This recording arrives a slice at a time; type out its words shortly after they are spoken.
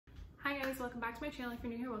guys, welcome back to my channel. If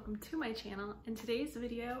you're new here, welcome to my channel. In today's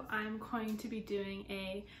video, I'm going to be doing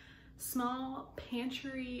a small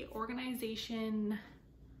pantry organization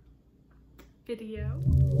video.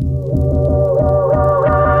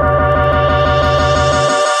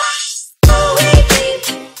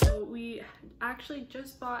 So we actually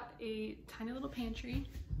just bought a tiny little pantry.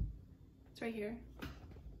 It's right here.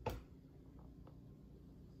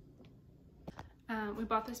 We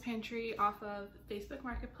bought this pantry off of Facebook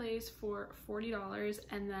Marketplace for $40,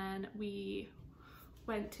 and then we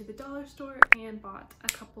went to the dollar store and bought a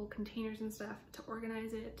couple containers and stuff to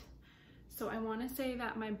organize it. So I want to say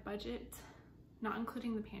that my budget, not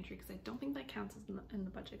including the pantry, because I don't think that counts as in the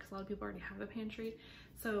budget because a lot of people already have a pantry.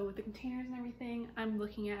 So with the containers and everything, I'm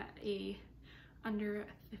looking at a under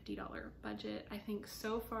 $50 budget. I think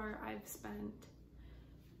so far I've spent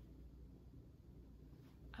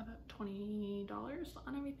about $20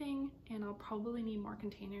 on everything, and I'll probably need more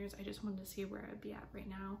containers. I just wanted to see where I'd be at right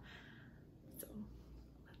now. So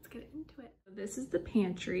let's get into it. This is the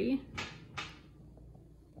pantry.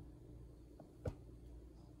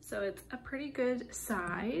 So it's a pretty good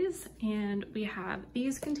size, and we have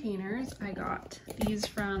these containers. I got these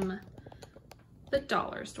from the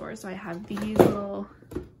dollar store. So I have these little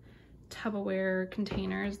Tupperware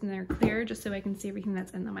containers, and they're clear just so I can see everything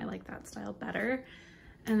that's in them. I like that style better.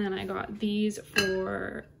 And then I got these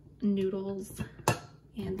for noodles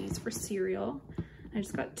and these for cereal. I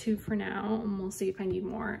just got two for now, and we'll see if I need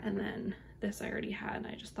more. And then this I already had, and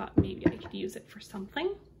I just thought maybe I could use it for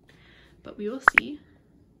something, but we will see.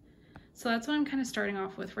 So that's what I'm kind of starting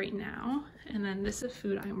off with right now. And then this is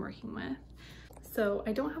food I'm working with. So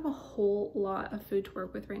I don't have a whole lot of food to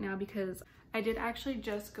work with right now because I did actually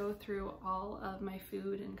just go through all of my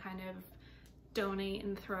food and kind of donate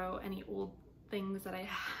and throw any old things that I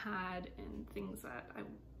had and things that I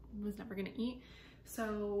was never gonna eat.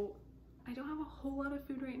 So I don't have a whole lot of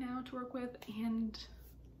food right now to work with, and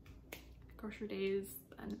grocery day is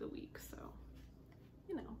the end of the week, so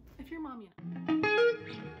you know, if you're a mom, you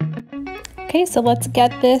know. Okay, so let's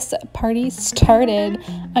get this party started.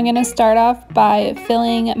 I'm gonna start off by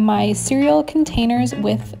filling my cereal containers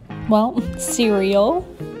with, well, cereal.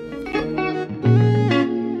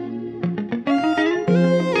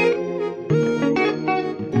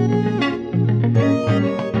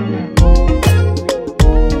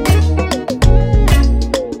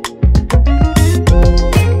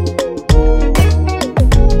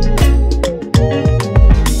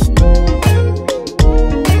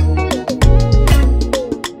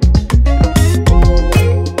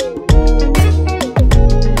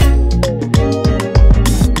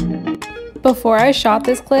 Before I shot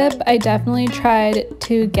this clip, I definitely tried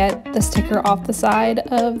to get the sticker off the side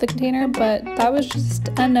of the container, but that was just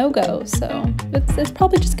a no-go, so it's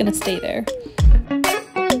probably just gonna stay there.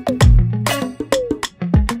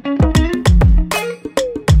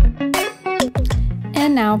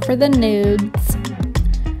 And now for the nudes.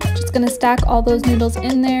 Just gonna stack all those noodles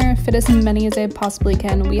in there, fit as many as I possibly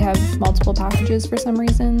can. We have multiple packages for some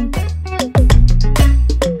reason.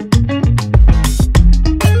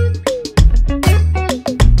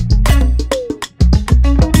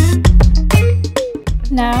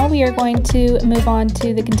 Now we are going to move on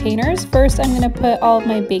to the containers. First, I'm going to put all of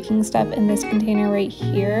my baking stuff in this container right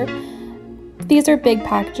here. These are big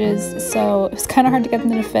packages, so it's kind of hard to get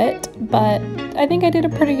them to fit, but I think I did a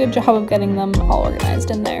pretty good job of getting them all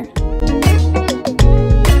organized in there.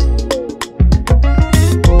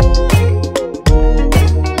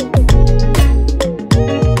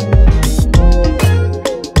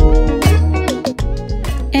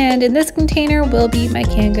 And in this container will be my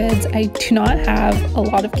canned goods. I do not have a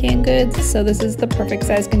lot of canned goods, so this is the perfect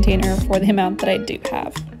size container for the amount that I do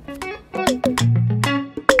have.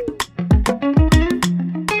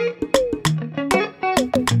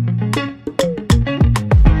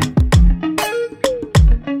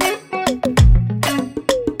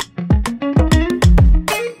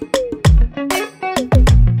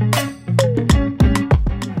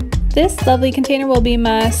 This lovely container will be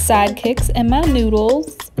my sidekicks and my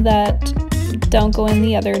noodles that don't go in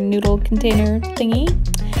the other noodle container thingy.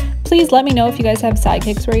 Please let me know if you guys have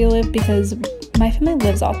sidekicks where you live, because my family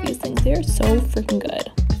lives off these things. They are so freaking good.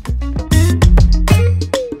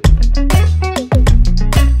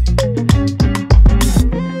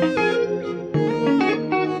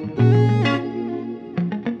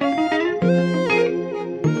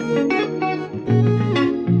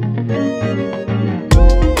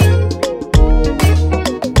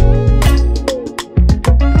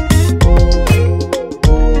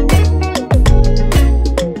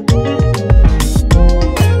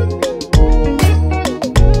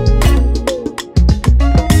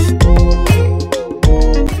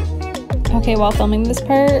 Okay, while filming this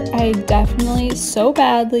part, I definitely so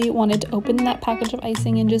badly wanted to open that package of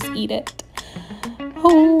icing and just eat it.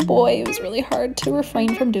 Oh boy, it was really hard to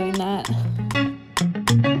refrain from doing that.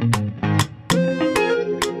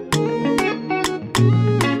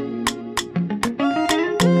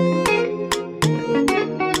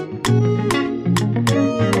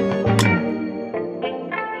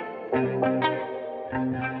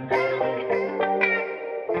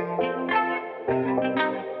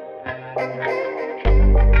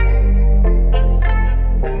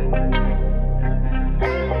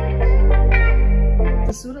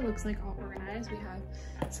 This is what it looks like all organized. We have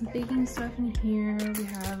some baking stuff in here. We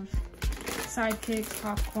have sidekicks,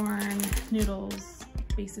 popcorn, noodles,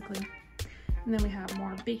 basically. And then we have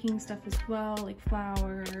more baking stuff as well, like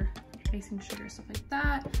flour, icing sugar, stuff like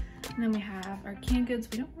that. And then we have our canned goods.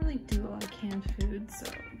 We don't really do a lot of canned food,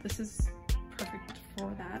 so this is perfect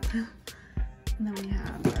for that. And then we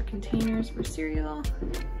have our containers for cereal,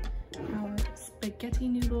 our spaghetti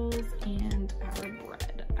noodles, and our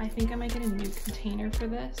bread. I think I might get a new container for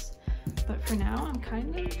this, but for now I'm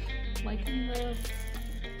kind of liking the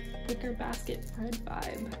wicker basket bread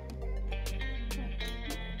vibe.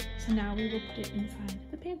 So now we will put it inside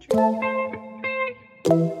the pantry.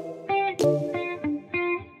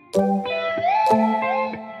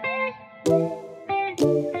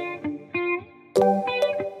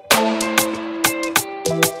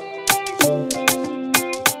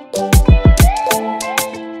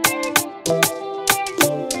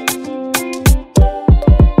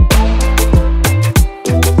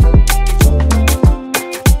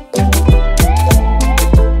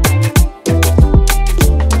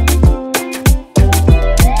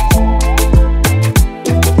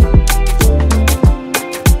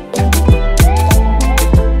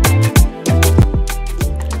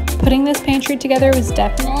 Putting this pantry together was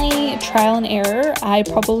definitely trial and error. I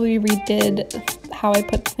probably redid how I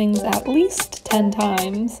put things at least 10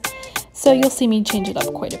 times, so you'll see me change it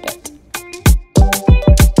up quite a bit.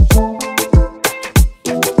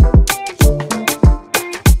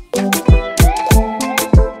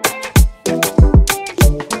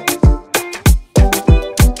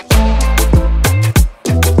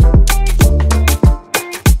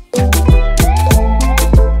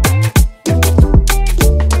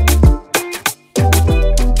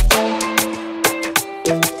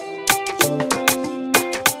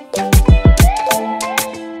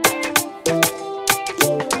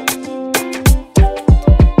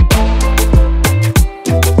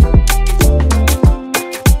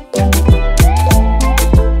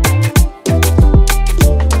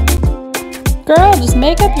 Girl, just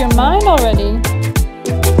make up your mind already.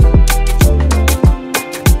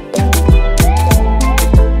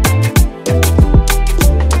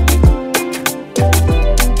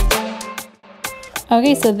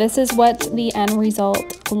 Okay, so this is what the end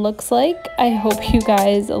result looks like. I hope you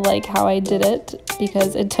guys like how I did it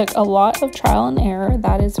because it took a lot of trial and error,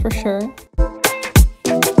 that is for sure.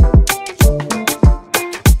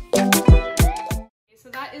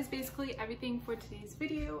 That is basically everything for today's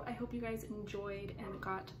video. I hope you guys enjoyed and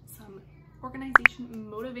got some organization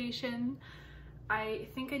motivation. I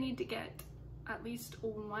think I need to get at least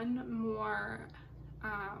one more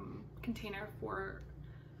container for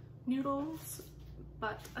noodles,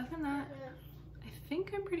 but other than that, I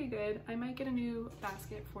think I'm pretty good. I might get a new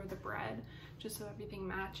basket for the bread just so everything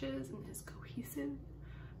matches and is cohesive,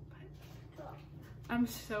 but I'm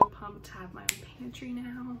so pumped to have my own pantry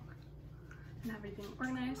now and everything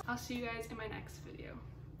organized. I'll see you guys in my next video.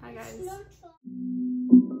 Bye guys.